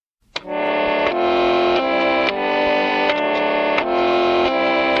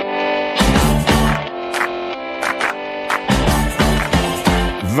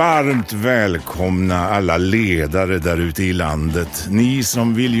Varmt välkomna alla ledare där ute i landet, ni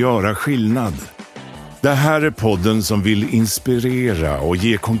som vill göra skillnad. Det här är podden som vill inspirera och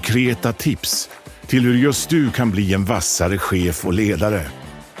ge konkreta tips till hur just du kan bli en vassare chef och ledare.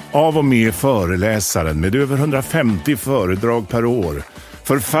 Av och med föreläsaren med över 150 föredrag per år,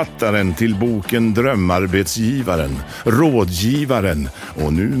 författaren till boken Drömarbetsgivaren, rådgivaren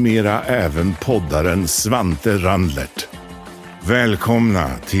och numera även poddaren Svante Randlert. Välkomna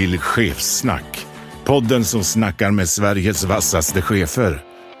till Chefssnack, podden som snackar med Sveriges vassaste chefer.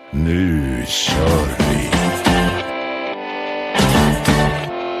 Nu kör vi!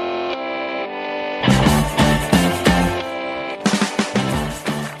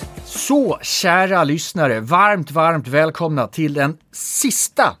 Så, kära lyssnare, varmt välkomna till den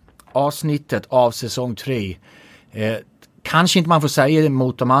sista avsnittet av säsong 3. Kanske inte man får säga det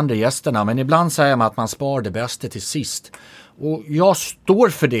mot de andra gästerna, men ibland säger man att man spar det bästa till sist. Och jag står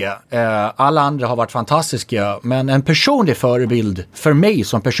för det. Alla andra har varit fantastiska, men en personlig förebild för mig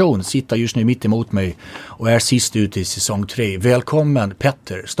som person sitter just nu mitt emot mig och är sist ute i säsong 3. Välkommen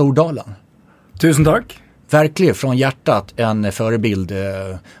Petter Stordalen. Tusen tack. Verkligen från hjärtat en förebild.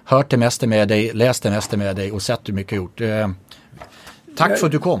 Hört det mesta med dig, läst det mesta med dig och sett hur mycket gjort. Tack för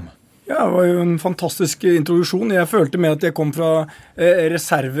att du kom. Ja, det var ju en fantastisk introduktion. Jag följde med att jag kom från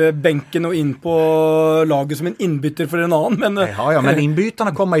reservbänken och in på laget som en inbytter för en annan. Men, ja, men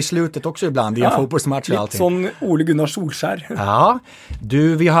inbytarna kommer i slutet också ibland i en fotbollsmatch. Och allting. Sån Ole Gunnar Solskär. Ja,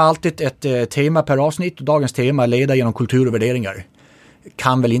 vi har alltid ett tema per avsnitt. Dagens tema är leda genom kultur och värderingar.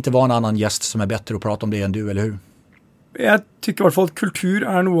 Kan väl inte vara en annan gäst som är bättre att prata om det än du, eller hur? Jag tycker i alla fall att kultur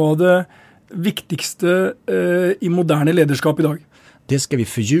är något av det viktigaste i moderna ledarskap idag. Det ska vi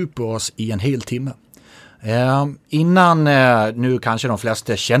fördjupa oss i en hel timme. Innan, nu kanske de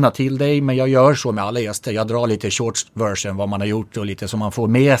flesta känner till dig, men jag gör så med alla gäster. Jag drar lite short version vad man har gjort och lite så man får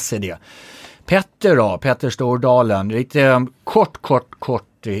med sig det. Petter Stordalen, lite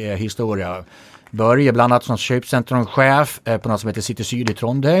kort historia. Började bland annat som köpcentrumchef på något som heter City Syd i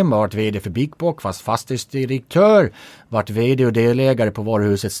Trondheim, har varit vd för Big Bock, fast fastighetsdirektör, varit vd och delägare på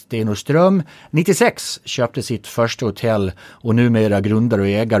varuhuset Sten&Ström. 96 köpte sitt första hotell och numera grundare och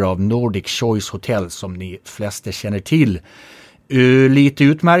ägare av Nordic Choice Hotel som ni flesta känner till. Lite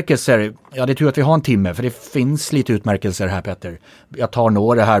utmärkelser, ja det är tur att vi har en timme för det finns lite utmärkelser här Petter. Jag tar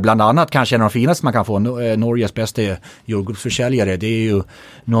några här, bland annat kanske en av de finaste man kan få, Norges bästa jordgubbsförsäljare. Det är ju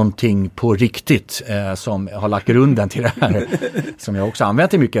någonting på riktigt som har lagt grunden till det här. Som jag också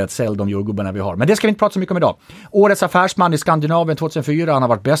använt i mycket att sälja de jordgubbarna vi har. Men det ska vi inte prata så mycket om idag. Årets affärsman i Skandinavien 2004, han har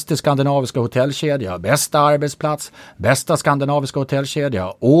varit bästa skandinaviska hotellkedja, bästa arbetsplats, bästa skandinaviska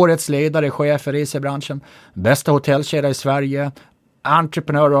hotellkedja, årets ledare, chef för resebranschen, bästa hotellkedja i Sverige,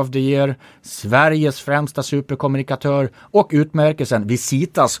 Entrepreneur of the Year, Sveriges främsta superkommunikatör och utmärkelsen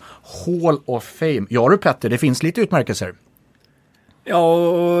Visitas Hall of Fame. Ja du Petter, det finns lite utmärkelser. Ja,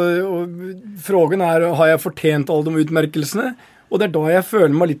 och frågan är, har jag förtjänt alla de utmärkelserna? Och det är då jag följer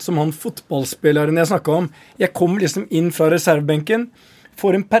mig lite som han fotbollsspelaren jag snackade om. Jag kommer liksom in från reservbänken,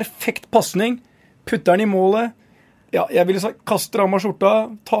 får en perfekt passning, puttar den i målet. Ja, jag vill kasta av mig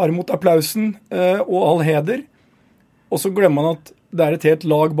skjorta, tar emot applausen och all heder. Och så glömmer man att det är ett helt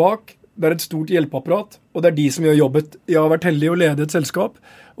lag bak, det är ett stort hjälpapparat och det är de som gör jobbet. Jag har varit heldig att leda ett sällskap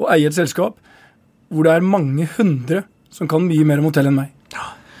och äga ett sällskap hvor det är många hundra som kan mycket mer om hotell än mig. Ja,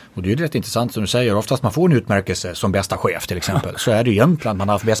 och det är rätt intressant som du säger. Oftast man får en utmärkelse som bästa chef till exempel, så är det ju egentligen man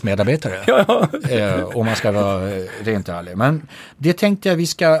har haft bäst medarbetare. Om man ska vara rent ärlig. Men det tänkte jag vi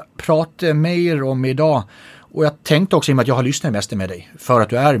ska prata mer om idag. Och jag tänkte också, i och med att jag har lyssnat mest med dig, för att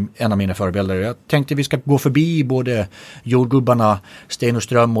du är en av mina förebilder. Jag tänkte vi ska gå förbi både jordgubbarna,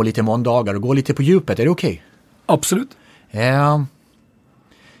 Sten&Ström och lite måndagar och gå lite på djupet. Är det okej? Absolut.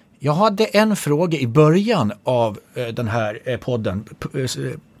 Jag hade en fråga i början av den här podden,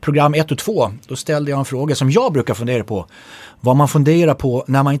 program 1 och 2. Då ställde jag en fråga som jag brukar fundera på. Vad man funderar på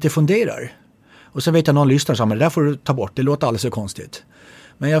när man inte funderar. Och så vet jag någon lyssnar som, men det där får du ta bort, det låter alldeles så konstigt.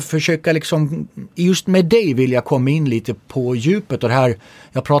 Men jag försöker liksom, just med dig vill jag komma in lite på djupet och det här,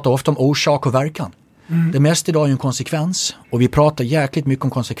 jag pratar ofta om orsak och verkan. Det mesta idag är ju en konsekvens och vi pratar jäkligt mycket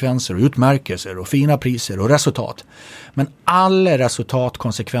om konsekvenser och utmärkelser och fina priser och resultat. Men alla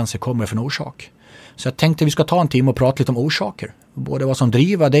resultatkonsekvenser kommer från orsak. Så jag tänkte vi ska ta en timme och prata lite om orsaker. Både vad som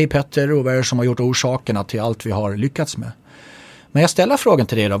driver dig Petter och vad är det som har gjort orsakerna till allt vi har lyckats med. Men jag ställer frågan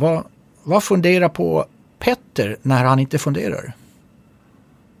till dig då, vad funderar på Petter när han inte funderar?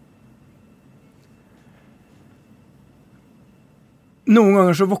 Någon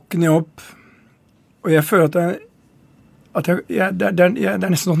gånger så vaknar jag upp och jag føler at det er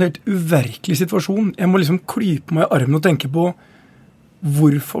nesten en helt uverkelig situasjon. Jeg må liksom klype meg i armen og tenke på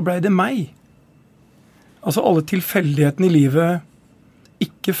hvorfor ble det meg? Altså alle tilfeldighetene i livet,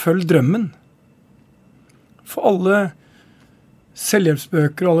 ikke følg drømmen. For alle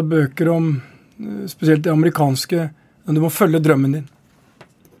selvhjelpsbøker og alle bøker om, spesielt det amerikanske, du må følge drømmen din.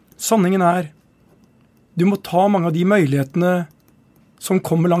 Sanningen er, du må ta mange av de mulighetene som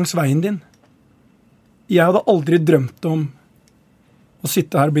kommer langs veien din. Jeg hadde aldri drømt om å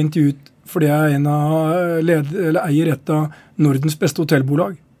sitte her og bli intervjuet fordi jeg er eier et av Nordens beste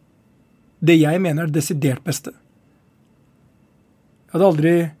hotellbolag. Det jeg mener er det desidert beste. Jeg hadde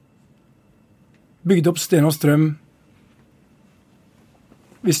aldri bygd opp Sten og Strøm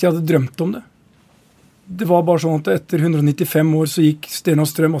hvis jeg hadde drømt om det. Det var bare sånn at etter 195 år så gikk Sten og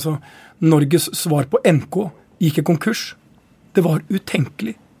Strøm, altså Norges svar på NK, gikk i konkurs. Det var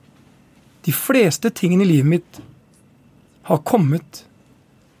utenkelig. De fleste tingene i livet mitt har kommet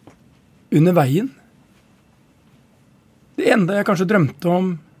under veien. Det enda jeg kanskje drømte om,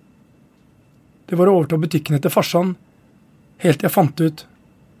 det var å overta butikken etter farsan, helt til jeg fant ut,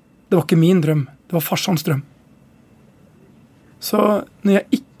 det var ikke min drøm, det var farsans drøm. Så når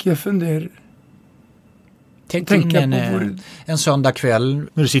jeg ikke funderer, tenker jeg på hvor... En søndag kveld,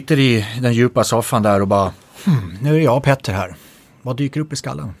 når du sitter i den djupa soffan der og bare, nu er jeg og Petter her. Hva dyker opp i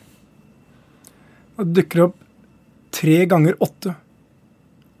skallen? Det dykker opp 3 ganger 8.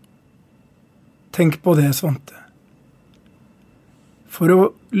 Tenk på det, Svante. For å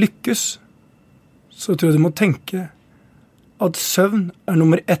lykkes, så tror jeg du må tenke at søvn er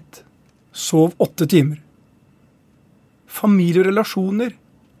nummer 1. Sov 8 timer. Familie og relasjoner,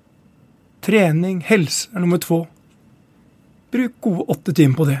 trening, helse er nummer 2. Bruk gode 8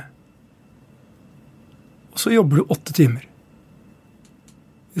 timer på det. Og så jobber du 8 timer.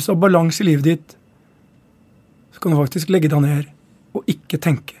 Hvis du har balans i livet ditt, så kan du faktisk legge deg ned og ikke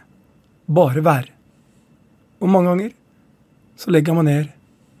tenke. Bare være. Og mange ganger så legger man ned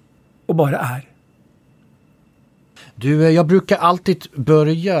og bare er. Du, jag brukar alltid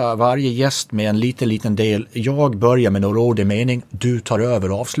börja varje gäst med en liten del. Jag börjar med några ord i mening. Du tar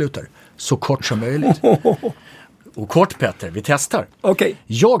över och avslutar. Så kort som möjligt. Och kort, Petter, vi testar. Okej.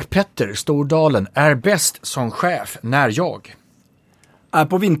 Jag, Petter Stordalen, är bäst som chef när jag er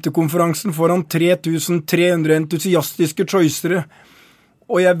på vinterkonferansen foran 3300 entusiastiske choicere.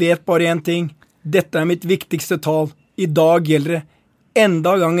 Og jeg vet bare en ting. Dette er mitt viktigste tal. I dag gjelder det.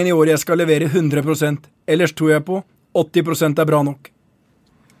 Enda gangen i året jeg skal levere 100%. Ellers tror jeg på 80% er bra nok.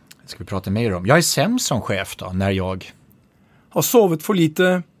 Det ska vi prata mer om. Jag är sämst som chef då, när jag har sovet for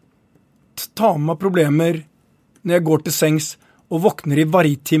lite, ta med problemer når jeg går til sengs og våkner i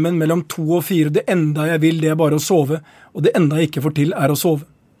vargtimen mellom 2 og 4. Det enda jeg vil, det er bare å sove. Og det enda jeg ikke får til, er å sove.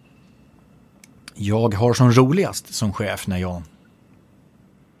 Jag har som roligast som chef när jag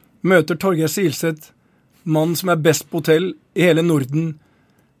møter Torgeir Silseth, mann som er best på hotell i hele Norden.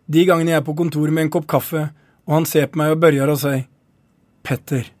 De gangene jeg er på kontoret med en kopp kaffe, og han ser på meg og børjer og sier,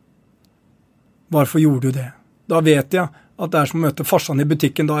 Petter, hvorfor gjorde du det? Da vet jeg at det er som å møte farsan i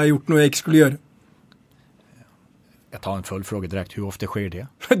butikken, da har jeg gjort noe jeg ikke skulle gjøre. Jag tar en fullfråga direkt. Hur ofta sker det?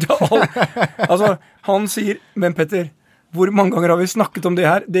 Altså, han sier, men Petter, hvor mange ganger har vi snakket om det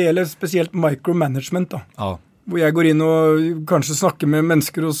her? Det gjelder spesielt micromanagement da. Ja. Hvor jeg går inn og kanskje snakker med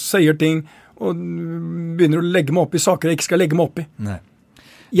mennesker og sier ting, og begynner å legge meg opp i saker jeg ikke skal legge meg opp i. Nej.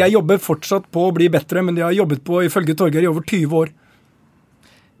 Jeg jobber fortsatt på å bli bedre, men det har jeg jobbet på ifølge Torgeir i over 20 år.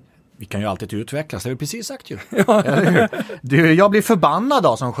 Vi kan ju alltid utvecklas, det har vi precis sagt ju. Ja. Du, jag blir förbannad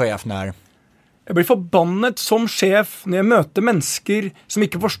då som chef när Jeg blir forbannet som sjef når jeg møter mennesker som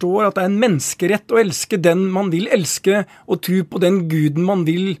ikke forstår at det er en menneskerett å elske den man vil elske, og tro på den guden man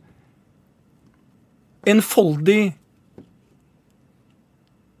vil. Enfoldig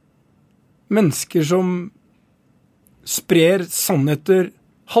mennesker som sprer sannheter,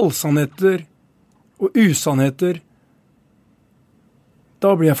 halvsannheter og usannheter.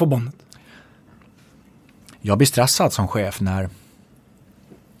 Da blir jeg forbannet. Jag blir stressad som chef när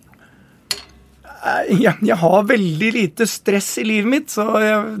Jeg har veldig lite stress i livet mitt, så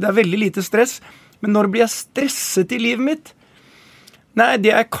det er veldig lite stress. Men når blir jeg stresset i livet mitt? Nei,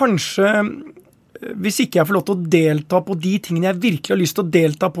 det er kanskje hvis ikke jeg får lov til å delta på de tingene jeg virkelig har lyst til å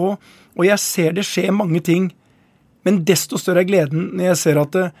delta på, og jeg ser det skje mange ting, men desto større er gleden når jeg ser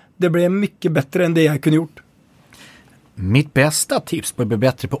at det ble mye bedre enn det jeg kunne gjort. Mitt bästa tips på att bli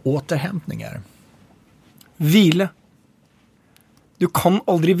bättre på återhämtningar. Hvile. Du kan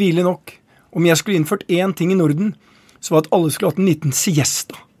aldri hvile nok. Om jeg skulle innført en ting i Norden, så var at alle skulle ha en liten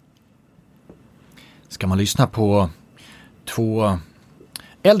siesta. Ska man lyssna på 2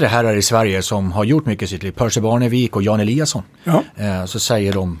 äldre herrar i Sverige som har gjort mycket i sitt liv, Percy Barnevik och Jan Eliasson, Ja. Så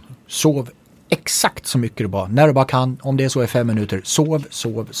säger de, sov exakt så mycket du bara, när du bara kan, om det så är 5 minuter. Sov,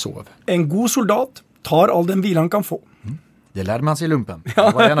 sov, sov. En god soldat tar all den vila han kan få. Det lärde man sig i lumpen.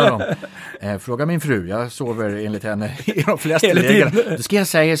 Det var en av dem. Fråga min fru, jag sover enligt henne i de flesta lägen. Då ska jag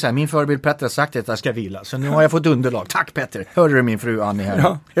säga så här, min förebild Petter har sagt att jag ska vila. Så nu har jag fått underlag. Tack Petter. Hörde du min fru Annie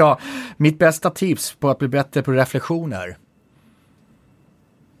här? Ja. Mitt bästa tips på att bli bättre på reflektioner.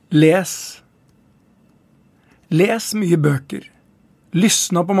 Läs mye bøker.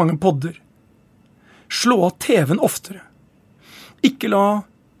 Lyssna på mange podder. Slå av TV:n oftere. Ikke la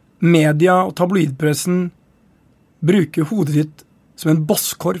media og tabloidpressen bruke hodet ditt som en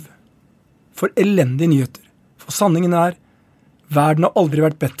bosskorv for elendige nyheter. For sanningen er, verden har aldri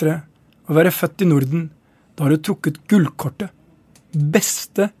vært bedre. Å være født i Norden, da har du trukket gullkortet.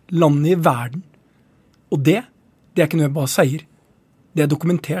 Beste landet i verden. Og det er ikke noe jeg bare sier. Det er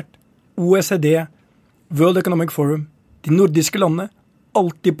dokumentert. OECD, World Economic Forum, de nordiske landene,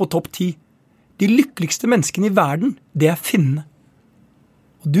 alltid på topp 10. De lykkeligste menneskene i verden, det er finnene.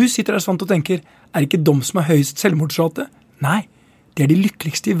 Og du sitter der sånn og tenker, er ikke de som har høyest selvmordsrate? Nei, det er de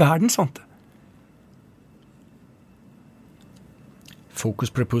lykkeligste i verden, Svante. Fokus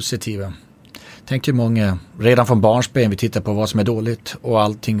på det positiva. Tänk hur många, redan från barnsben vi tittar på vad som är dåligt och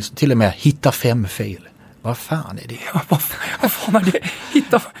allting, till och med hitta 5 fel. Vad fan är det? Ja, vad fan är det?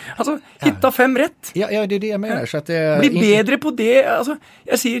 Hitta 5 rätt. Ja, det är det jag menar. Så att bli bedre på det. Alltså,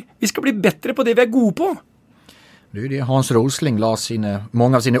 jag säger, vi ska bli bättre på det vi är gode på. Det är det Hans Rosling la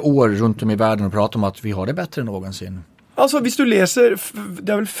många av sina år runt om i världen och pratade om att vi har det bättre än någonsin. Alltså, hvis du läser,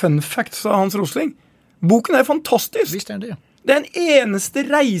 det är väl fun fact, sa Hans Rosling. Boken är fantastisk. Visst är det. Det är en eneste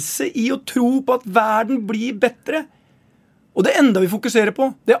reise i å tro på at verden blir bedre. Og det enda vi fokuserer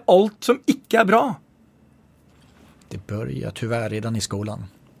på, det er alt som ikke er bra. Det börjar tyvärr redan i skolan.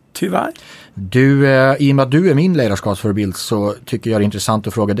 Tyvärr. Du, i och med att du är min ledarskapsförebild så tycker jag det är intressant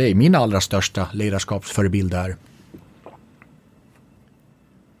att fråga dig. Min allra största ledarskapsförebild är?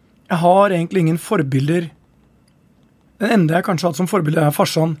 Jeg har egentlig ingen forbilder. Den enda jeg kanskje har hatt som forbilde er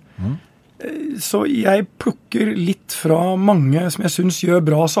farsan. Så jeg plukker litt fra mange som jeg synes gjør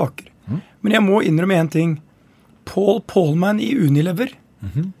bra saker. Men jeg må innrømme en ting. Paul Polman i Unilever.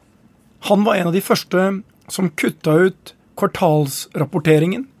 Han var en av de første som kutta ut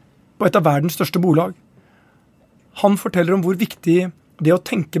kvartalsrapporteringen på et av verdens største bolag. Han forteller om hvor viktig det å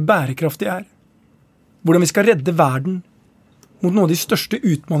tenke bærekraftig er. Hvordan vi skal redde verden mot noen av de største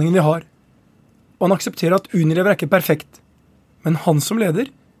utmanningene vi har. Og han aksepterer at Unilever er ikke perfekt. Men han som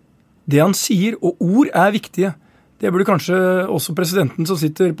leder, det han sier, og ord er viktige. Det burde kanskje også presidenten som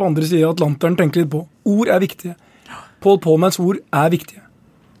sitter på andre siden av Atlanteren tenke litt på. Ord er viktige. Paul Polmans ord er viktige.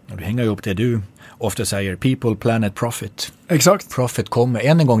 Du hänger ju upp det du ofta säger, people, planet, profit. Exakt. Profit kommer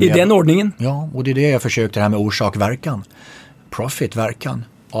en gång. I den ordningen. Ja, och det är det jag försökte det här med orsak-verkan. Profit-verkan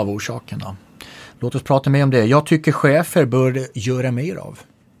av orsakerna. Låt oss prata mer om det. Jag tycker chefer bör göra mer av.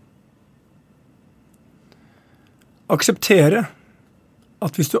 Akseptere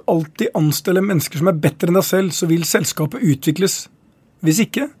at hvis du alltid ansteller mennesker som er bedre enn deg selv, så vil selskapet utvikles. Hvis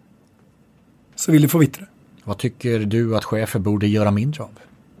ikke, så vil det forvitre. Vad tycker du att chefer borde göra mindre av?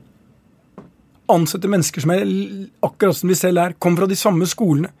 Ansette mennesker som er akkurat som de selv er, kommer fra de samme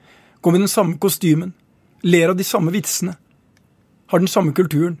skolene, går med den samme kostymen, ler av de samme vitsene, har den samme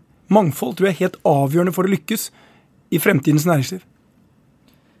kulturen. Mangfold tror jeg er helt avgjørende for å lykkes i fremtidens næringsliv.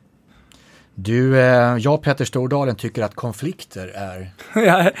 Du, jag Petter Stordalen tycker att konflikter är...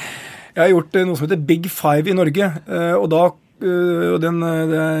 Jeg har gjort noe som heter Big Five i Norge, og det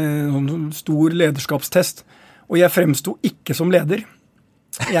er en stor lederskapstest, og jeg fremstod ikke som leder.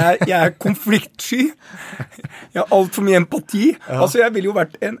 Jeg er konfliktsky. Jeg har alt for mye empati. Ja. Altså, jeg ville jo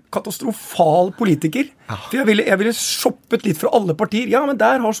vært en katastrofal politiker. Ja. For jeg ville shoppet litt fra alle partier. Ja, men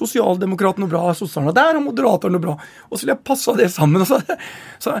der har sosialdemokraten noe bra, sosialene, der har moderater noe bra. Og så vil jeg passe det sammen.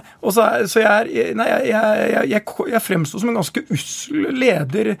 Jeg fremstår som en ganske ussel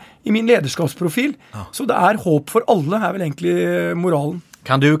leder i min lederskapsprofil. Ja. Så det er håp for alle, er vel egentlig moralen.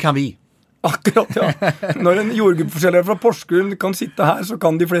 Kan du, kan vi? Akkurat, ja. Når en jordgubbforsäljare fra Porsgrunn kan sitte her, så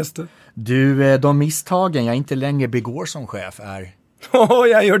kan de fleste. Du, de misstagen jeg ikke lenger begår som chef er...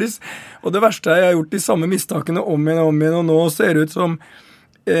 Jeg gjør det, og det verste er jeg har gjort de samme mistakene om igjen, og nå ser det ut som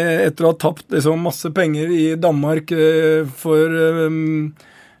etter å ha tapt liksom, masse penger i Danmark på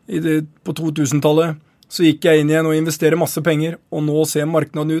 2000-tallet, så gikk jeg inn igjen og investerer masse penger, og nå ser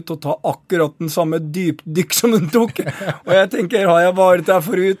marknaden ut og tar akkurat den samme dypdykk som den tok. Og jeg tenker, har jeg varet der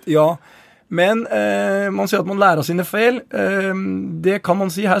forut? Ja. Men man sier at man lærer av sine feil. Det kan man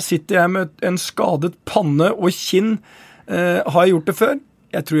si. Her sitter jeg med en skadet panne og kinn. Har jeg gjort det før?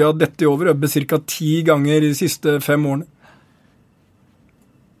 Jeg tror jeg har dette over øbbet cirka 10 ganger de siste 5 årene.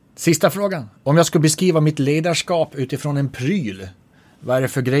 Sista frågan. Om jag skulle beskriva mitt ledarskap utifrån en pryl, vad är det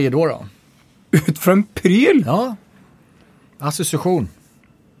för grejer då? Utifrån en pryl? Ja. Association.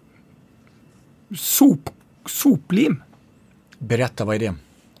 Soplim. Berätta, vad är det?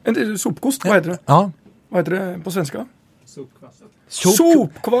 En sopkost, vad heter det? Ja. Vad heter det på svenska?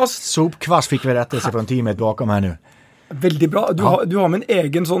 Sopkvast. Sopkvast fick vi rättelse från teamet bakom här nu. Väldigt bra. Du har med en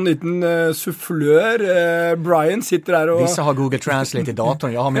egen sån liten sufflör. Brian sitter där och... Vissa har Google Translate i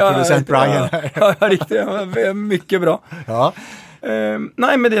datorn. Jag har min producent Brian här. Ja, riktigt. Ja, mycket bra. Ja.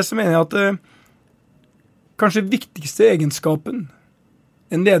 Nej, men det som menar jag att kanske viktigaste egenskapen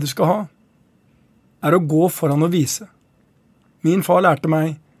en leder ska ha är att gå foran och visa. Min far lärte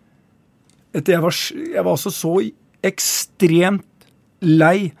mig att jag var så extremt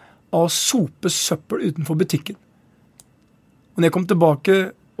lei av sopesøppel utenfor butikken. Och när jag kom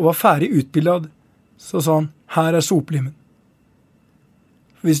tillbaka och var färdig utbildad så sa han, här är soplimen.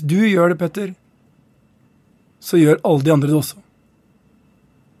 För hvis du gör det, Petter, så gör alla de andra det också.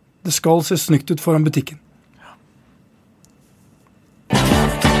 Det ska se snyggt ut foran butikken.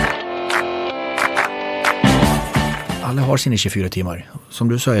 Alla har sina 24 timmar. Som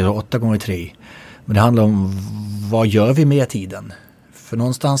du säger, 8 gånger 3. Men det handlar om vad gör vi med tiden? För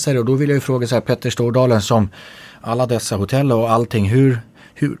någonstans är det, och då vill jag ju fråga så här, Petter Stordalen, som alla dessa hotell och allting,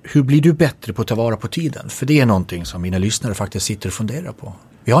 hur blir du bättre på att ta vara på tiden? För det är någonting som mina lyssnare faktiskt sitter och funderar på.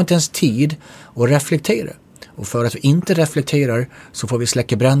 Vi har inte ens tid att reflektera. Och för att vi inte reflekterar så får vi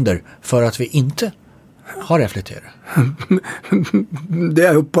släcka bränder för att vi inte har reflekterat. Det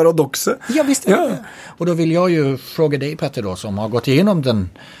är ju paradoxen. Ja, visst är det. Och då vill jag ju fråga dig, Petter, då, som har gått igenom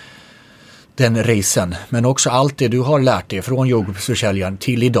den resan, men också allt det du har lärt dig från jordgubbsförsäljaren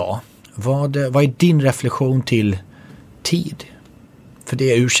till idag. Vad är din reflektion till tid? För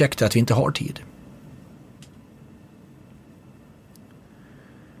det är ursäkta att vi inte har tid.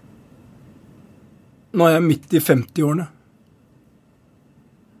 Nu är jag mitt i 50-årene.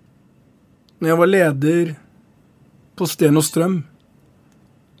 När jag var leder på Sten och Strøm,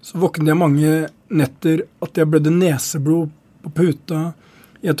 så våknade jag många nätter att jag blödde näseblod på puta.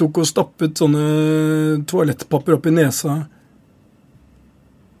 Jag tog och stappet såna toalettpapper upp i näsa.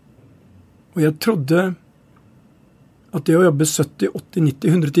 Och jag trodde att det att jobba 70, 80, 90,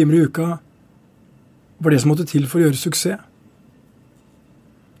 100 timmar i uka var det som måtte till för att göra succé.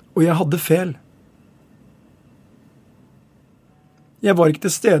 Och jag hade fel. Jag var inte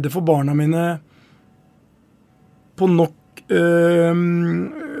till stede för barna mine på nok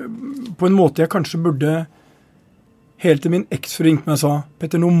på en måte jag kanske borde. Helt till min ex ringte mig och sa,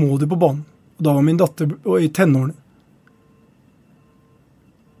 Petter, nu må du på banan. Och då var min dotter i tenåren.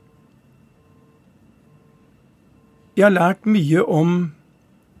 Jag har lärt mycket om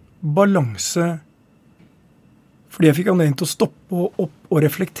balanse fordi jag fick anledning till att stoppa upp och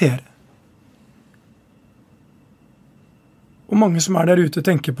reflektera. Och många som är där ute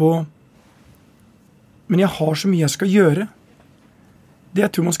tänker på, men jag har så mycket jag ska göra. Det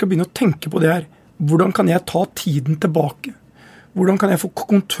jag tror man ska börja tänka på det är, hvordan kan jag ta tiden tillbaka? Hvordan kan jag få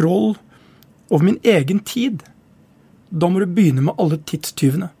kontroll över min egen tid? Då må du börja med alla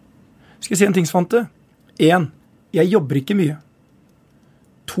tidstyvene. Ska jag säga en ting, Svante? 1. Jag jobbar inte mycket.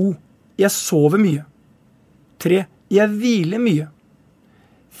 2. Jag sover mycket. 3. Jag vilar mycket.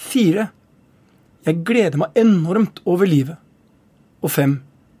 4. Jag gläder mig enormt över livet. Och 5.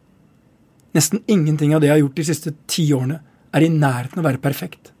 Nästan ingenting av det jag har gjort de sista 10 åren är i närheten av att vara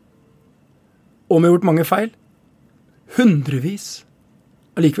perfekt. Om jag har gjort många fel, hundrevis,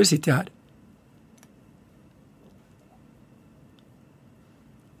 och likväl sitter jag här.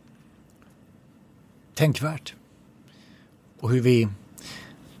 Tänkvärt. Och hur vi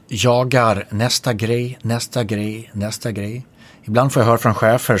jagar nästa grej. Ibland får jag höra från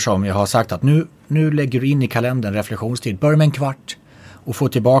chefer som jag har sagt att nu lägger du in i kalendern reflektionstid. Börja med en kvart och få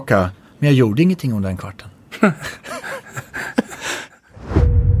tillbaka, men jag gjorde ingenting under den kvarten.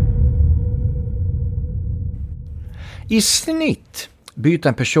 I snitt byter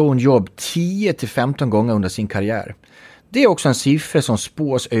en person jobb 10-15 gånger under sin karriär. Det är också en siffra som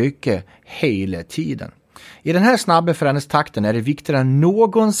spås öka hela tiden. I den här snabba förändringstakten är det viktigare än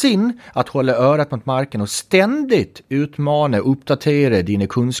någonsin att hålla örat mot marken och ständigt utmana och uppdatera dina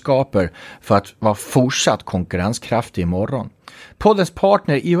kunskaper för att vara fortsatt konkurrenskraftig imorgon. Poddens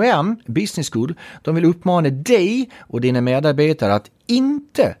partner IOM, Business School, de vill uppmana dig och dina medarbetare att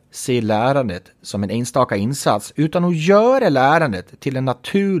inte se lärandet som en enstaka insats utan att göra lärandet till en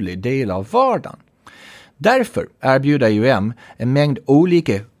naturlig del av vardagen. Därför erbjuder IOM en mängd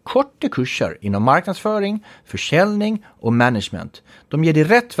olika korta kurser inom marknadsföring, försäljning och management. De ger dig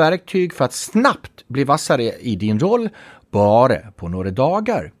rätt verktyg för att snabbt bli vassare i din roll bara på några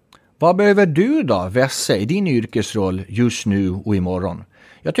dagar. Vad behöver du då vässa i din yrkesroll just nu och imorgon?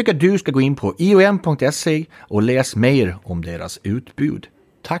 Jag tycker att du ska gå in på iom.se och läs mer om deras utbud.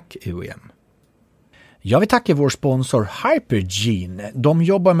 Tack IOM. Jag vill tacka vår sponsor Hypergene. De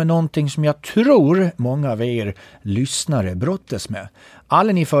jobbar med någonting som jag tror många av er lyssnare brottas med.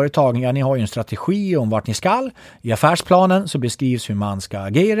 Alla ni företag, ni har ju en strategi om vart ni ska. I affärsplanen så beskrivs hur man ska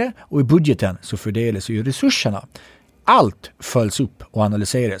agera och i budgeten så fördelas ju resurserna. Allt följs upp och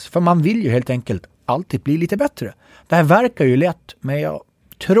analyseras för man vill ju helt enkelt alltid bli lite bättre. Det här verkar ju lätt, men jag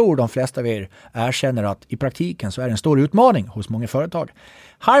tror de flesta av er erkänner att i praktiken så är det en stor utmaning hos många företag.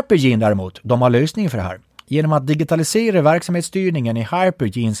 Hypergene däremot, de har lösningen för det här. Genom att digitalisera verksamhetsstyrningen i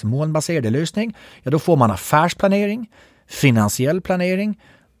Hypergenes molnbaserade lösning, ja då får man affärsplanering, finansiell planering,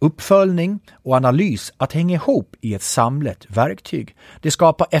 uppföljning och analys att hänga ihop i ett samlat verktyg. Det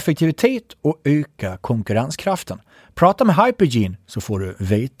skapar effektivitet och ökar konkurrenskraften. Prata med Hypergene så får du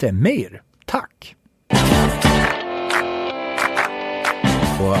veta mer. Tack!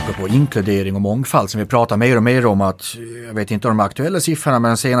 Och apropå inkludering och mångfald som vi pratar mer och mer om att, jag vet inte om de aktuella siffrorna, men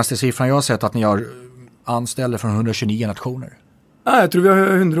den senaste siffran jag har sett att ni har anställda från 129 nationer. Ja, jag tror vi har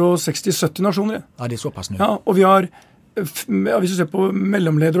 160-70 nationer. Ja, det är så pass nu. Ja, och vi har, hvis vi ser på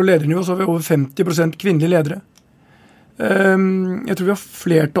mellomledere og ledernivå, så har vi over 50% kvinnelige ledere. Jeg tror vi har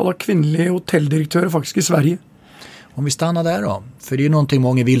flertall av kvinnelige hotelldirektører faktisk i Sverige. Om vi stannar där då, för det är någonting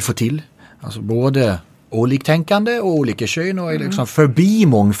många vill få till. Alltså både oliktänkande och olika kön och liksom förbi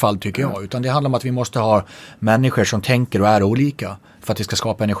mångfald tycker jag. Utan det handlar om att vi måste ha människor som tänker och är olika för att det ska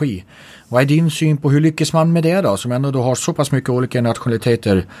skapa energi. Vad är din syn på hur lyckas man med det då? Som ändå då har så pass mycket olika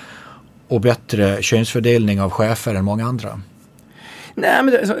nationaliteter och bättre könsfördelning av chefer än många andra. Nej,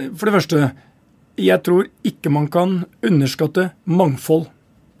 men för det första, jag tror inte man kan underskatte mangfold.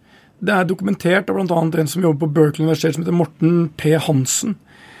 Det är dokumenterat av bland annat en som jobbar på Berkeley Universitet som heter Morten P. Hansen.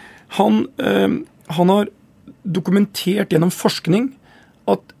 Han har dokumenterat genom forskning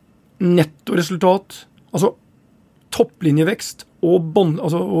att nettoresultat, alltså topplinjeväxt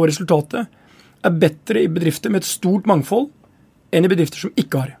och resultatet är bättre i bedrifter med ett stort mangfold än i bedrifter som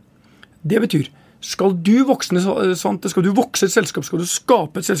inte har det. Det betyder, skal du vokse et selskap, skal du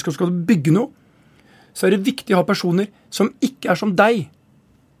skape et selskap, skal du bygge noe, så er det viktig å ha personer som ikke er som deg.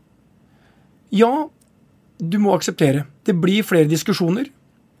 Ja, du må akseptere. Det blir flere diskusjoner,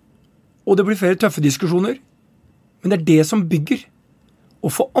 og det blir flere tøffe diskusjoner, men det er det som bygger.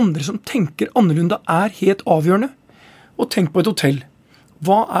 Og for andre som tenker annerledes er helt avgjørende. Og tenk på et hotell.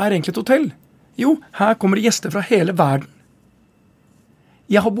 Hva er egentlig et hotell? Jo, her kommer det gjester fra hele verden.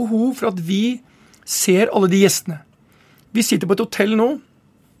 Jeg har behov for at vi ser alle de gjestene. Vi sitter på et hotell nå.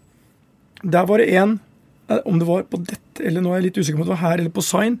 Der var det en, om det var på dette, eller nå er jeg litt usikker på om det var her eller på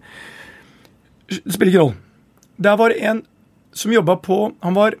Sign. Det spiller ikke roll. Der var det en som jobbet på,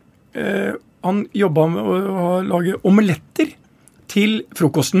 han jobbet med å lage omeletter til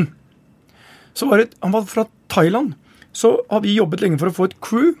frokosten. Han var fra Thailand. Så har vi jobbet lenge for å få et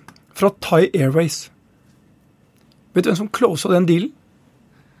crew fra Thai Airways. Vet du hvem som closet den dealen?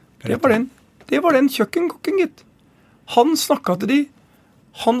 Det var den kjøkkenkokken, gitt. Han snakket til de.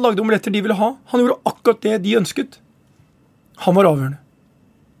 Han lagde omeletter de ville ha. Han gjorde akkurat det de ønsket. Han var avgjørende.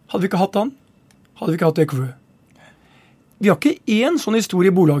 Hadde vi ikke hatt han, hadde vi ikke hatt det crewet. Vi har ikke en sånn historie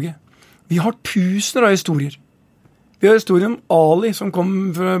i bolaget. Vi har tusener av historier. Vi har historien om Ali som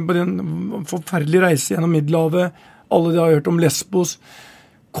kom på en forferdelig reise gjennom Middelhavet. Alle de har hørt om Lesbos.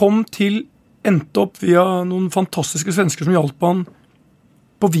 Endte opp via noen fantastiske svensker som hjalp han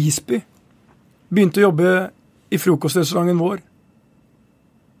på Visby. Begynte å jobbe i frokostrestauranten vår.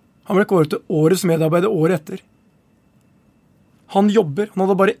 Han ble kåret til årets medarbeider året etter. Han jobber, han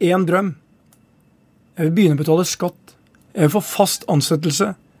hadde bare én drøm. Jeg vil begynne å betale skatt. Jeg vil få fast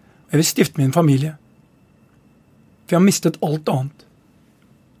ansettelse. Jeg vil stifte min familie. For jeg har mistet alt annet.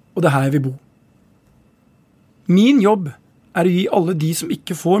 Og det er her jeg vil bo. Min jobb er å gi alle de som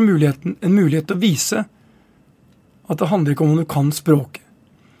ikke får en mulighet til å vise at det handler ikke om du kan språket.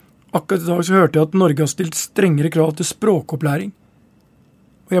 Akkurat i dag så hørte jeg at Norge har stilt strengere krav til språkopplæring.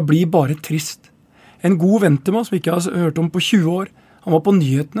 Og jeg blir bare trist. En god venn til meg som ikke har hørt om på 20 år, han var på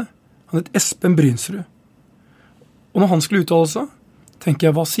nyhetene. Han het Espen Brynsrud. Og når han skulle uttale seg, tenker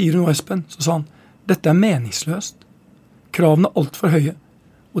jeg, hva sier du nå, Espen? Så sa han, dette er meningsløst. Kravene er alt for høye,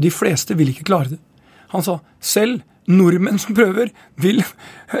 og de fleste vil ikke klare det. Han sa, selv nordmenn som prøver,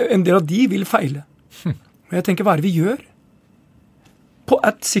 en del av de vil feile. Og jeg tenker, hva er det vi gjør? På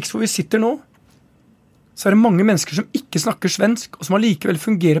At6 hvor vi sitter nå, så er det mange mennesker som ikke snakker svensk, og som allikevel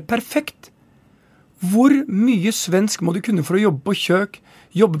fungerer perfekt. Hvor mye svensk må du kunne for å jobbe på kjøk,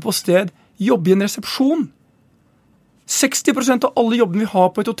 jobbe på sted, jobbe i en resepsjon? 60% av alle jobbene vi har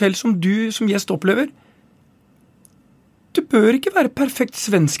på et hotell som du som gjest opplever. Du bør ikke være perfekt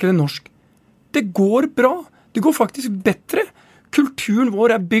svensk eller norsk. Det går bra. Det går faktisk bedre. Kulturen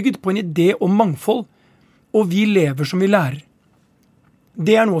vår bygd på en idé om mangfold, og vi lever som vi lærer.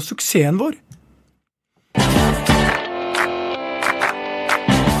 Det noe av suksessen vår.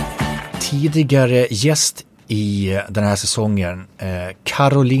 Tidigare gäst i den här säsongen,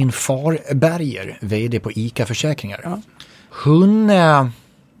 Caroline Farberger, vd på ICA Försäkringar. Ja. Hon,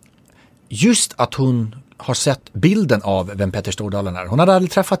 just att hon har sett bilden av vem Petter Stordalen är. Hon hade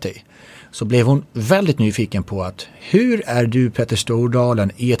aldrig träffat dig. Så blev hon väldigt nyfiken på att hur är du Petter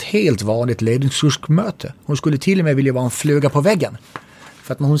Stordalen i ett helt vanligt ledningskursmöte? Hon skulle till och med vilja vara en fluga på väggen.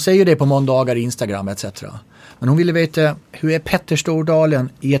 För att hon säger det på måndagar, Instagram etc. Men hon ville veta hur är Petter Stordalen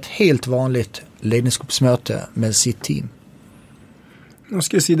i ett helt vanligt ledningsgruppsmöte med sitt team? Nå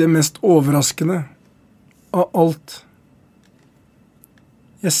skal jeg si det mest overraskende av alt.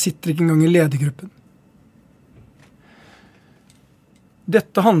 Jeg sitter ikke engang i ledergruppen.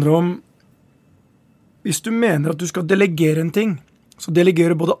 Dette handler om, hvis du mener at du skal delegere en ting, så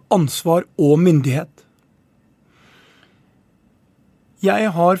delegerer både ansvar og myndighet. Jeg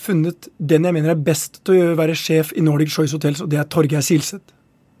har funnet den jeg mener best til å være sjef i Nordic Choice Hotels, og det Torgeir Silseth.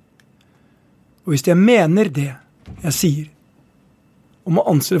 Og hvis jeg mener det jeg sier, om å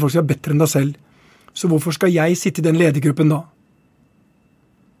ansette folk som bedre enn deg selv, så hvorfor skal jeg sitte i den ledergruppen da?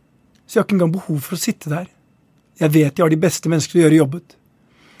 Så jeg har ikke engang behov for å sitte der. Jeg vet jeg har de beste mennesker til å gjøre jobbet.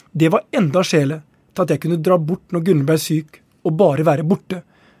 Det var enda skjelet til at jeg kunne dra bort når Gunnar ble syk, og bare være borte.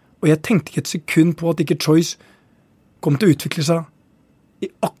 Og jeg tenkte ikke et sekund på at ikke Choice kom til å utvikle seg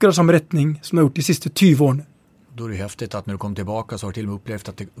i akkurat samme retning som det har gjort de siste 20 årene. Då är det häftigt att när du kom tillbaka så har du till och med upplevt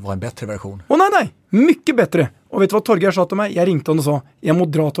att det var en bättre version. Nei, mycket bättre. Og vet du hva Torgeir sa til meg? Jeg ringte han og sa, jeg må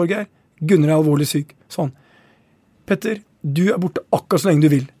dra Torgeir, Gunnar alvorlig syk. Sånn, Petter, du borte akkurat så lenge du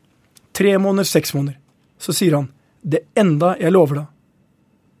vil. 3 måneder, 6 måneder. Så sier han, det enda jeg lover deg,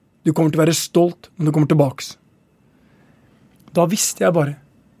 du kommer til å være stolt når du kommer tilbake. Da visste jeg bare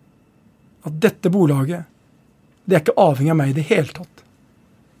at dette bolaget, det ikke avhengig av meg i det hele tatt.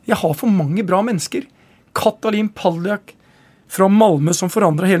 Jeg har for mange bra mennesker. Katalin Paljak fra Malmö som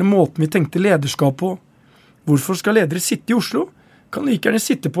forandret hele måten vi tenkte lederskap på. Hvorfor skal ledere sitte i Oslo? Kan like gjerne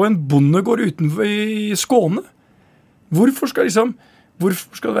sitte på en bondegård utenfor i Skåne? Hvorfor skal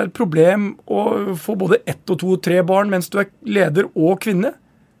det være et problem å få både 1, 2 og 3 barn mens du leder og kvinne?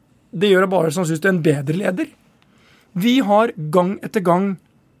 Det gjør jeg bare som synes du en bedre leder. Vi har gang etter gang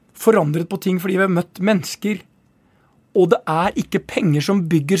forandret på ting fordi vi har møtt mennesker. Og det ikke penger som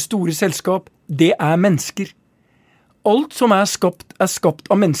bygger store selskap, det mennesker. Alt som skapt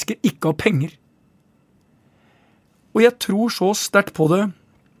av mennesker, ikke av penger. Og jeg tror så sterkt på det.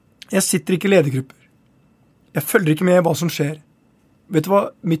 Jeg sitter ikke i ledergrupper. Jeg følger ikke med hva som skjer. Vet du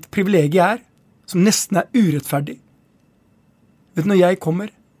hva mitt privilegie som nesten urettferdig? Vet du når jeg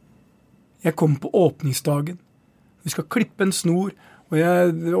kommer på åpningsdagen. Vi skal klippe en snor, og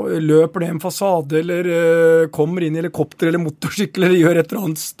jeg løper ned en fasade, eller kommer inn i helikopter eller motorsykkel, eller gjør et eller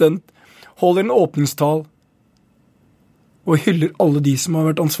annet stunt, holder en åpningstal, og hyller alle de som har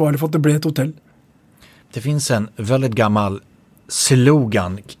vært ansvarlige for at det ble et hotell. Det finns en väldigt gammal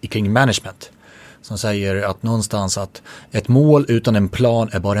slogan kring management som säger att någonstans att ett mål utan en plan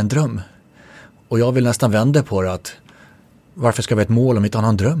bara en dröm. Och jag vill nästan vända på det att varför ska vi ha ett mål om vi inte har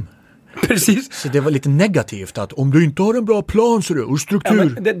en dröm? Precis. Så det var lite negativt att om du inte har en bra plan så och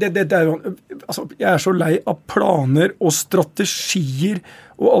struktur. Ja, men alltså, jag så lei av planer och strategier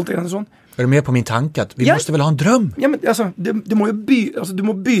och allt det sånt. Är du med på min tanke att vi måste väl ha en dröm? Ja, men alltså, du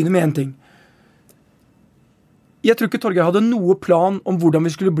må begynne med en ting. Jeg tror ikke Torgeir hadde noe plan om hvordan vi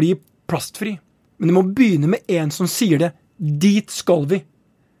skulle bli plastfri. Men du må begynne med en som sier det. Dit skal vi.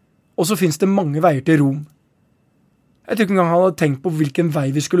 Og så finnes det mange veier til Rom. Jeg tror ikke engang han hadde tenkt på hvilken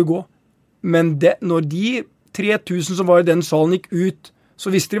vei vi skulle gå. Men når de 3000 som var i den salen gikk ut,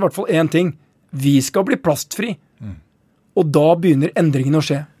 så visste de i hvert fall en ting. Vi skal bli plastfri. Og da begynner endringen å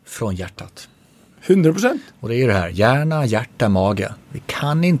skje. Från hjärtat. 100%. Och det är det här. Hjärna, hjärta, mage.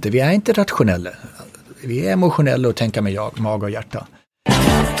 Vi är inte rationella. Vi är emotionella och tänker med mage och hjärta.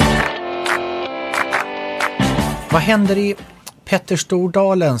 Vad händer i Petter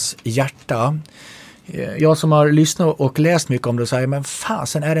Stordalens hjärta? Jag som har lyssnat och läst mycket om det säger, men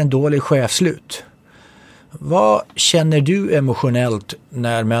fasen är en dålig chef slut. Vad känner du emotionellt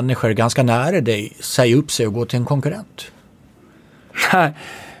när människor ganska nära dig säger upp sig och går till en konkurrent? Nej,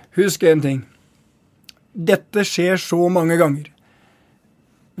 husk en ting. Dette skjer så mange ganger.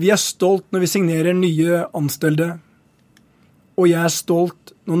 Vi stolt når vi signerer nye anställde, og jeg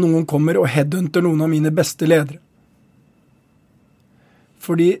stolt når noen kommer og headhunter noen av mine beste ledere.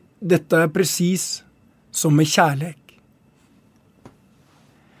 Fordi dette precis som med kjærlighet.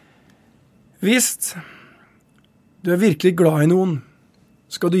 Hvis du virkelig glad i noen,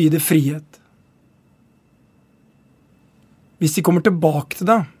 skal du gi det frihet. Hvis de kommer tilbake til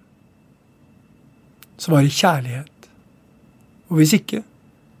deg, så var det kjærlighet. Og hvis ikke,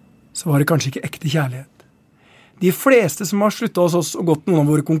 så var det kanskje ikke ekte kjærlighet. De fleste som har sluttet hos oss og gått noen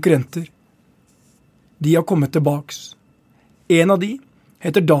av våre konkurrenter, de har kommet tilbaks. En av de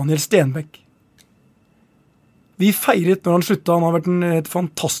heter Daniel Stenbeck. Vi feiret når han sluttet. Han har vært et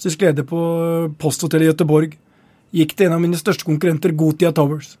fantastisk leder på Posthotellet i Göteborg. Gikk til en av mine største konkurrenter, Gothia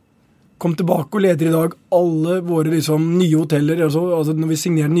Towers. Kom tilbake og leder i dag alle våre nye hoteller, altså når vi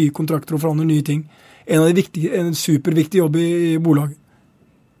signerer nye kontrakter og forandrer nye ting. En superviktig jobb i bolaget.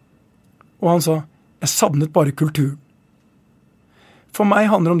 Og han sa, jeg savnet bare kulturen. For meg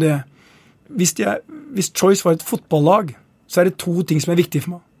handler det om det. Hvis Choice var et fotballag, så det 2 ting som viktige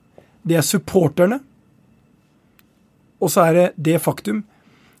for meg. Det supporterne, og så det faktum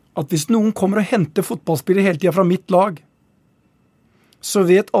at hvis noen kommer og henter fotballspillere hele tiden fra mitt lag, så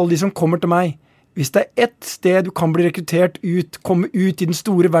vet alle de som kommer til meg, hvis det ett sted du kan bli rekruttert ut, komme ut i den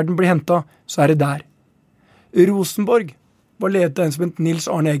store verden, bli hentet, så det der. Rosenborg var ledet av en som het Nils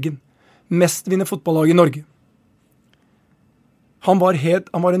Arne Eggen, mestvinnende fotballag i Norge. Han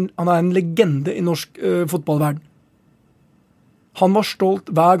en legende i norsk fotballverden. Han var stolt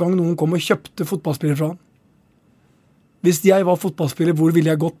hver gang noen kom og kjøpte fotballspillere fra han. Hvis jeg var fotballspiller, hvor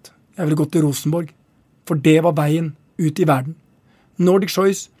ville jeg gått? Jeg ville gått til Rosenborg. For det var veien ut i verden. Nordic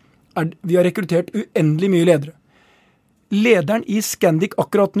Choice, vi har rekruttert uendelig mye ledere. Lederen i Scandic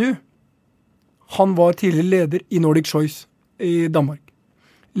akkurat nå, han var tidligere leder i Nordic Choice i Danmark.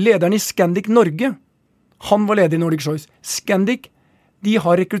 Lederen i Scandic Norge, han var leder i Nordic Choice. Scandic, de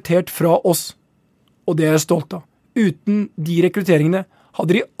har rekruttert fra oss, og det jeg stolt av. Uten de rekrutteringene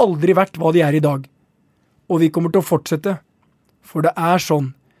hadde de aldri vært hva de i dag. Og vi kommer til å fortsette, for det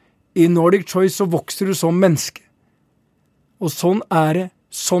sånn. I Nordic Choice så vokser du som menneske. Og sånn det,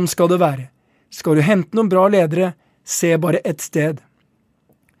 sånn skal det være. Skal du hente noen bra ledere, se bare ett sted.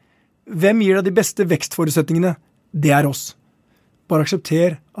 Hvem gir deg de beste vekstforutsetningene? Det oss. Bare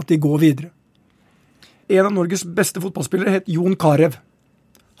aksepter at de går videre. En av Norges beste fotballspillere het Jon Carew.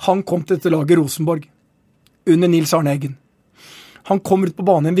 Han kom til dette laget Rosenborg, under Nils Arne Eggen. Han kommer ut på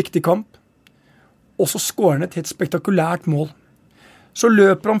banen i en viktig kamp, og så skårer han et helt spektakulært mål. Så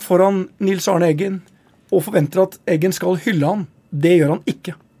løper han foran Nils Arne Eggen og forventer at Eggen skal hylle han. Det gjør han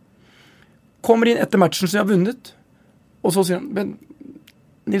ikke. Kommer inn etter matchen som jeg har vunnet, og så sier han, men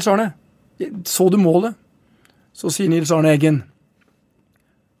Nils Arne, så du målet? Så sier Nils Arne Eggen,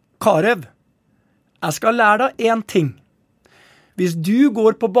 Carew, jeg skal lære deg en ting. Hvis du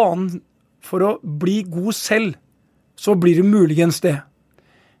går på banen for å bli god selv, så blir det muligens det.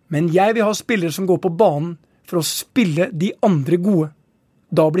 Men jeg vil ha spillere som går på banen for å spille de andre gode.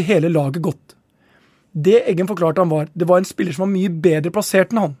 Da blir hele laget godt. Det Eggen forklarte han det var en spiller som var mye bedre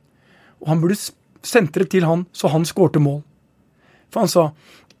plassert enn han. Og han burde sentre til han, så han skårte mål. For han sa,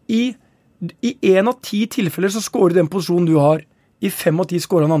 i 1 av 10 tilfeller så skårer den posisjonen du har. I 5 av 10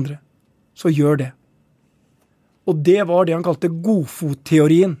 skårer han andre. Så gjør det. Og det var det han kalte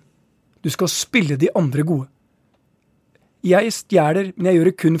godfotteorien. Du skal spille de andre gode. Jeg stjeler, men jeg gjør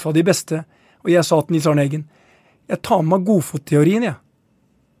det kun fra de beste. Og jeg sa til Nils Arne Eggen, jeg tar med meg godfotteorien, jeg.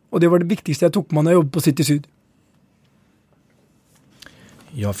 Och det var det viktigaste jag tog när jag jobbade på City Syd.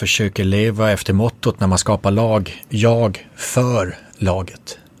 Jag försöker leva efter mottot när man skapar lag. Jag för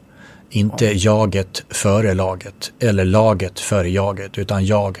laget. Inte jaget före laget. Eller laget före jaget. Utan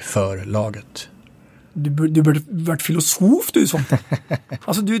jag för laget. Du burde vært filosof, du, sånn.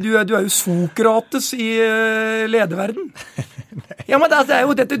 Altså, du er jo Sokrates i lederverden. Ja, men det er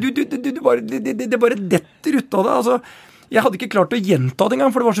jo dette, det bare detter ut av det. Altså, jeg hadde ikke klart å gjenta det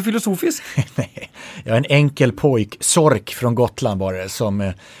engang, for det var så filosofisk. Nej, jag är en enkel pojk, Sork från Gotland bara,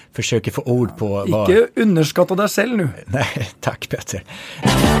 som försöker få ord på... Ikke underskatta deg selv nu. Nej, tack Petter.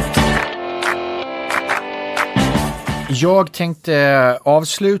 Jag tänkte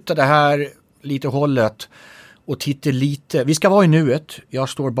avsluta det här lite hållet och titta lite. Vi ska vara i nuet. Jag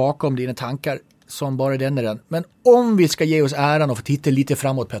står bakom dina tankar som bara den. Men om vi ska ge oss äran och få titta lite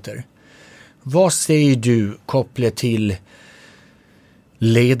framåt, Petter. Vad säger du kopplat till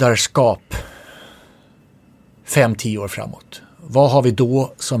ledarskap 5-10 år framåt? Vad har vi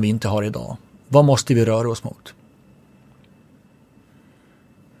då som vi inte har idag? Vad måste vi röra oss mot?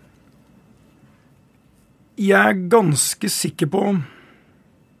 Jeg er ganske sikker på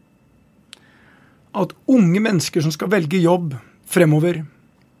at unge mennesker som skal velge jobb fremover,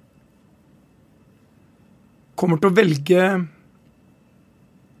 kommer til å velge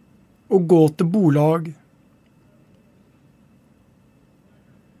å gå til bolag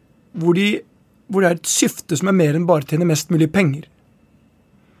hvor det er et syfte som er mer enn bare tjene mest mulig penger.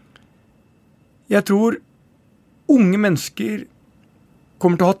 Jeg tror unge mennesker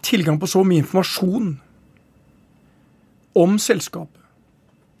kommer til å ha tilgang på så mye informasjon om selskapet,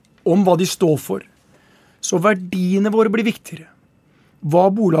 om hva de står for, så verdiene våre blir viktigere. Hva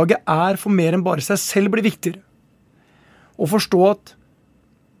bolaget er for mer enn bare seg selv blir viktigere. Og forstå at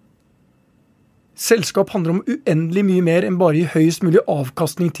selskap handler om uendelig mye mer enn bare i høyest mulig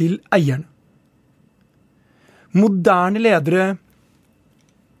avkastning til eierne. Moderne ledere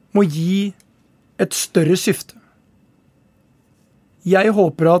må gi et større syfte. Jeg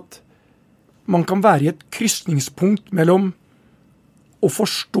håper at man kan være i et krysningspunkt mellom å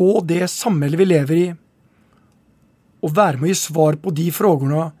forstå det samfunnet vi lever i, og være med å gi svar på de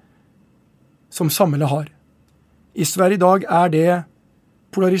frågorna som samfunnet har. I Sverige i dag er det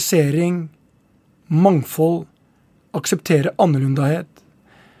polarisering, mangfold, akseptere annerledes.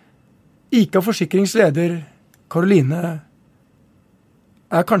 ICA forsikringsleder Caroline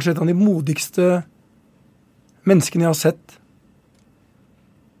er kanskje et av de modigste menneskene jeg har sett.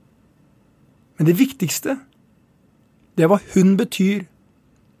 Men det viktigste, det er hva hun betyr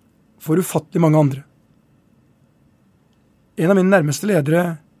for ufattelig mange andre. En av mine nærmeste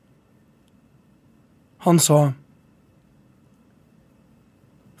ledere, han sa,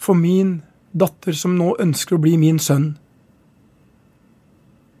 for min datter som nå ønsker å bli min sønn,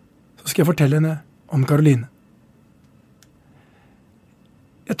 så skal jeg fortelle henne om Caroline.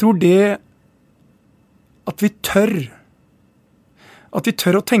 Jeg tror det at vi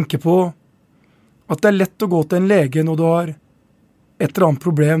tør å tenke på at det er lett å gå til en lege når du har et eller annet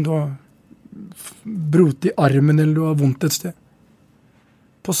problem, du har brot i armen eller du har vondt et sted.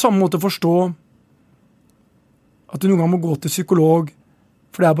 På samme måte forstå at du noen gang må gå til psykolog,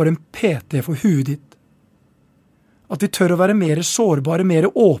 for det er bare en PT for huet ditt. At vi tør å være mer sårbare, mer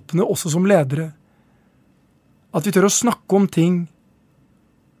åpne også som ledere. At vi tør å snakke om ting.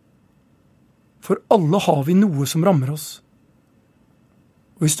 For alle har vi noe som rammer oss.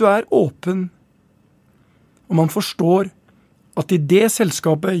 Og hvis du er åpen, og man forstår at i det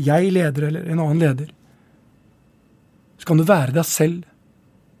selskapet jeg leder eller en annen leder, så kan du være deg selv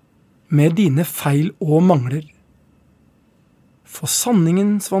med dine feil og mangler. For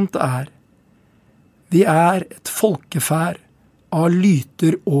sanningen, Svante, vi er et folkefær av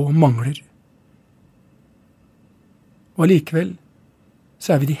lyter og mangler. Og allikevel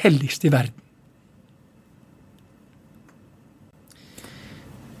så er vi de heldigste i verden.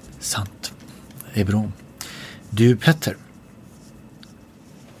 Sant. Det är bra. Du, Petter.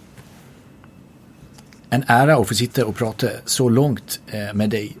 En ära att få sitta och prata så långt med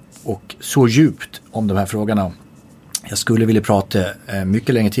dig och så djupt om de här frågorna. Jag skulle vilja prata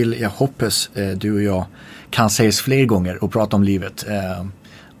mycket länge till. Jag hoppas du och jag kan ses fler gånger och prata om livet.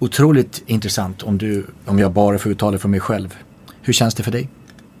 Otroligt intressant om jag bara får uttala för mig själv. Hur känns det för dig?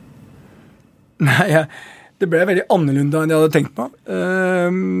 Nej, det ble veldig annorlunda enn jeg hadde tenkt på.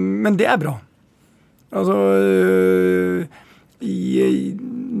 Men det er bra. Altså,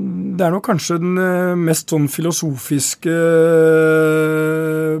 det er nok kanskje den mest sånn filosofiske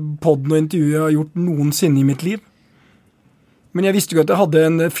podden og intervjuet jeg har gjort noensinne i mitt liv. Men jeg visste jo at jeg hadde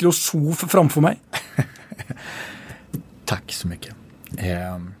en filosof framfor meg. Tack så mycket.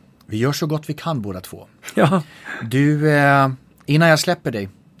 Vi gör så gott vi kan båda två. Ja. Du, innan jag släpper dig,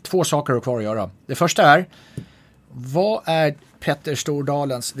 2 saker kvar att göra. Det första är, vad är Petter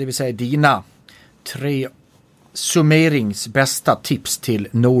Stordalens, det vill säga dina 3 summeringsbästa tips till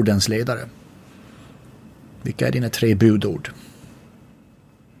Nordens ledare? Vilka är dina 3 budord?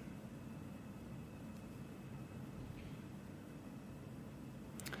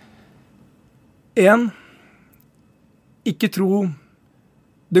 En, ikke tro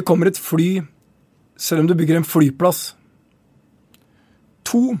det kommer et fly selv om du bygger en flyplass.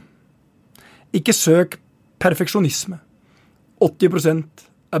 2, ikke søk perfeksjonisme. 80%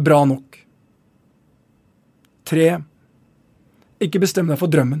 er bra nok. 3, ikke bestem deg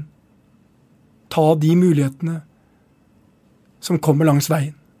for drømmen. Ta de mulighetene som kommer langs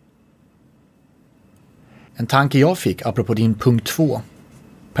veien. En tanke jag fick apropå din punkt 2,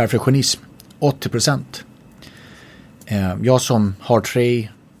 perfektionism, 80%. Jag som har 3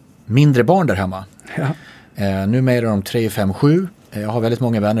 mindre barn där hemma. Ja. Numera är de 3, 5, 7. Jag har väldigt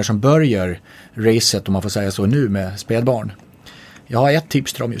många vänner som börjar racet, om man får säga så, nu med spädbarn. Jag har ett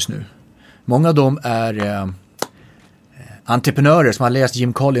tips till dem just nu. Många av dem är entreprenörer som har läst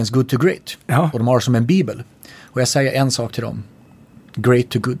Jim Collins Good to Great. Ja. Och de har som en bibel. Och jag säger en sak till dem. Great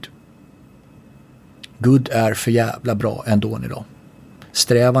to good. Good är för jävla bra ändå idag.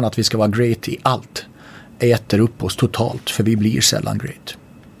 strävan att vi ska vara great i allt äter upp oss totalt, för vi blir sällan great.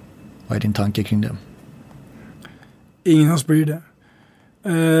 Vad är din tanke kring det? Ingen av oss blir det.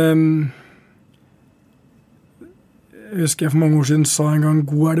 Jag husker för många år sedan sa en gång,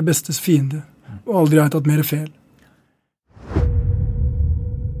 god är det bästes fiende. Och aldrig har jag tagit mer fel.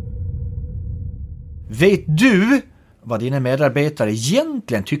 Vet du vad dina medarbetare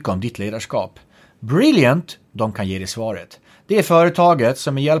egentligen tycker om ditt ledarskap? Brilliant, de kan ge dig svaret. Det är företaget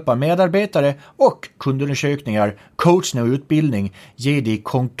som med hjälp av medarbetare och kundundersökningar, coachning och utbildning ger dig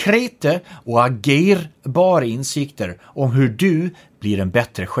konkreta och agerbara insikter om hur du blir en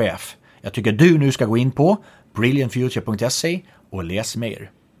bättre chef. Jag tycker du nu ska gå in på brilliantfuture.se och läs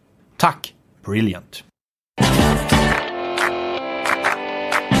mer. Tack, Brilliant!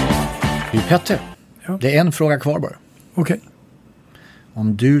 Du Petter, ja. Det är en fråga kvar bara. Okej.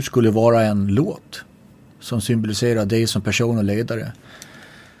 Om du skulle vara en låt som symboliserar dig som person och ledare,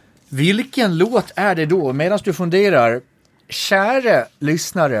 vilken låt är det då? Medan du funderar, kära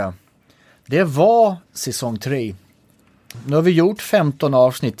lyssnare, det var säsong 3. Nu har vi gjort 15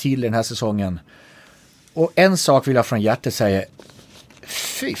 avsnitt till den här säsongen. Och en sak vill jag från hjärtat säga,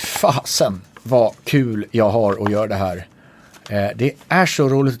 fy fasen vad kul jag har att göra det här. Det är så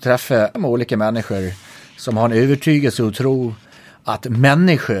roligt att träffa olika människor som har en övertygelse och tro att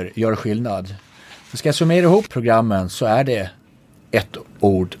människor gör skillnad. Ska jag summera ihop programmen så är det ett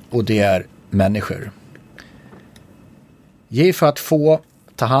ord, och det är människor. Ge för att få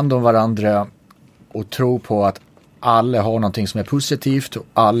ta hand om varandra och tro på att alla har någonting som är positivt och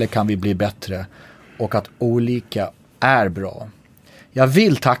alla kan vi bli bättre och att olika är bra. Jag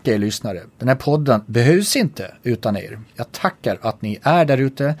vill tacka er lyssnare. Den här podden behövs inte utan er. Jag tackar att ni är där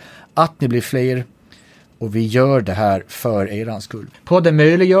ute, att ni blir fler, och vi gör det här för erans skull. Podden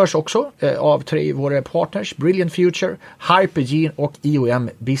möjliggörs också av 3 våra partners, Brilliant Future, Hypergene och IOM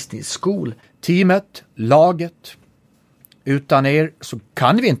Business School. Teamet, laget, utan er så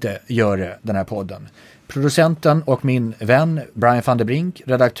kan vi inte göra den här podden. Producenten och min vän Brian van der Brink,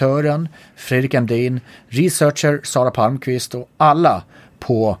 redaktören Fredrik Emdin, researcher Sara Palmqvist och alla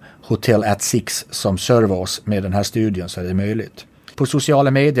på Hotel at Six som servar oss med den här studion så är det möjligt. På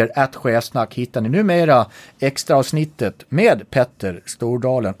sociala medier @chefsnack hittar ni numera extra avsnittet med Petter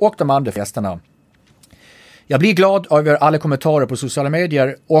Stordalen och de andra gästerna. Jag blir glad över alla kommentarer på sociala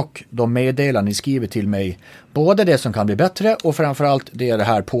medier och de meddelanden ni skriver till mig. Både det som kan bli bättre och framförallt det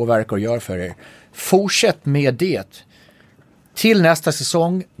här påverkar och gör för er. Fortsätt med det. Till nästa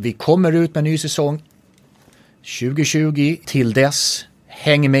säsong. Vi kommer ut med en ny säsong 2020. Till dess,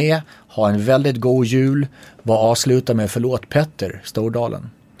 häng med. Ha en väldigt god jul. Vad avslutar med förlåt Petter Stordalen?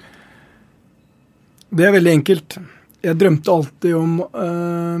 Det är väldigt enkelt. Jag drömte alltid om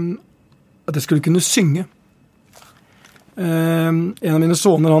att jag skulle kunna synga. En av mina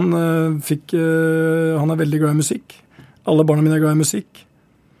soner han är väldigt glad i musik. Alla barnen mina är glada i musik.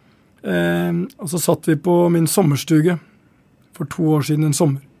 Och så satt vi på min sommarstuga för 2 år sedan en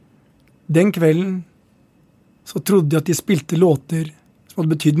sommar. Den kvällen så trodde jag att de spilte låter som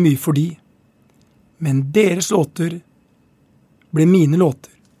hade betytt mycket för de. Men deras låter blev mina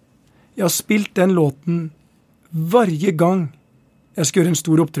låter. Jag har spilt den låten varje gång jag ska göra en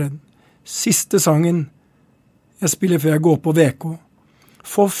stor uppträden. Sista sången jag spelar för jag går på VK.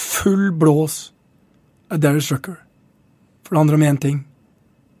 Få full blås av Darius Rucker. För det handlar om en ting.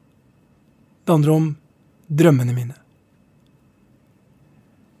 Det handlar om drömmarna mina.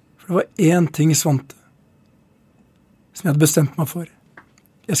 För det var en ting i Svante som jag hade bestämt mig för.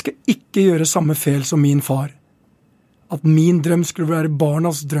 Jag ska inte göra samma fel som min far. Att min dröm skulle vara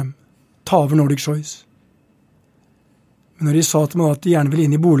barnas dröm. Ta över Nordic Choice. Men när de sa till mig att de gärna vill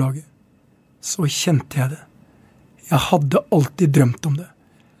in i bolaget så kände jag det. Jag hade alltid drömt om det.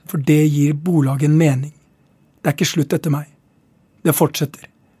 För det ger bolagen mening. Det är inte slut efter mig. Det fortsätter.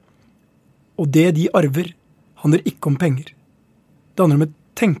 Och det de arver handlar inte om pengar. Det handlar om ett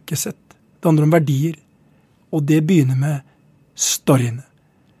tänkesätt. Det handlar om värdier. Och det begynner med storyene.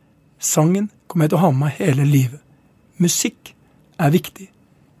 Sangen kommer jag att ha med hela livet. Musik är viktig.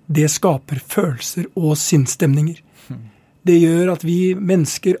 Det skapar følelser och sinnstemninger. Det gör att vi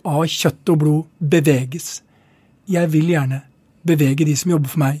människor av kött och blod beveges. Jag vill gärna bevege de som jobbar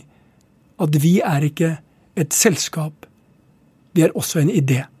för mig. Att vi är inte ett sällskap. Vi är också en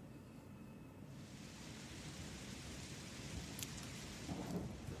idé.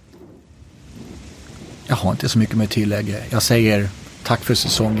 Jag har inte så mycket med tillägg. Jag säger tack för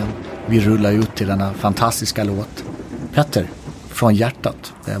säsongen. Vi rullar ut till denna fantastiska låt. Petter, från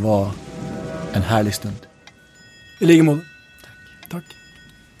hjärtat. Det var en härlig stund. I lika måte. Tack.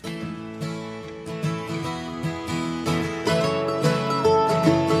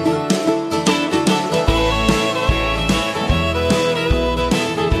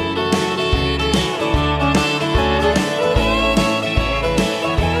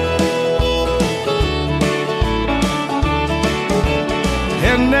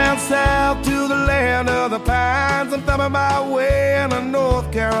 Heading down south to the land of the pines. I'm thumbing my way into North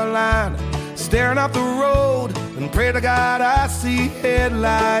Carolina, staring up the road and pray to God I see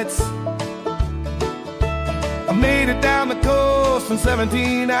headlights. I made it down the coast in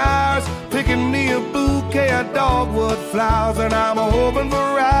 17 hours, picking me a bouquet of dogwood flowers, and I'm hoping for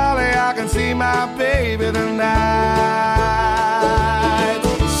Raleigh I can see my baby tonight.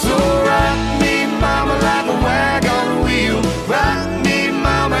 So rock me, mama, like a wagon wheel. Rock me,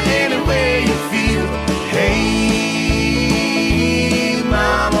 mama, any way you feel. Hey,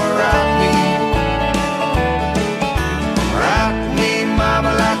 mama, rock me. Rock me,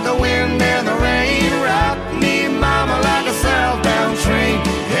 mama, like the wind and the rain. Rock me, mama, like a southbound train.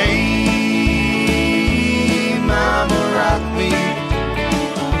 Hey, mama, rock me.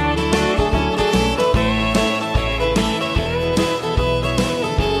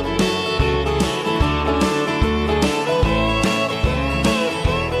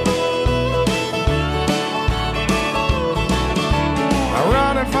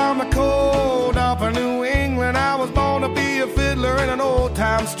 From the cold up in New England, I was born to be a fiddler in an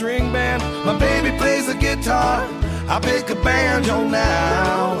old-time string band. My baby plays the guitar, I pick a banjo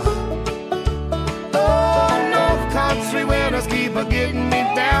now. Oh, North Country winters keep getting me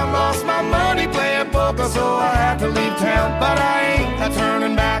down. Lost my money playing poker, so I had to leave town. But I ain't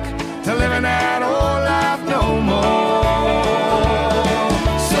turning back.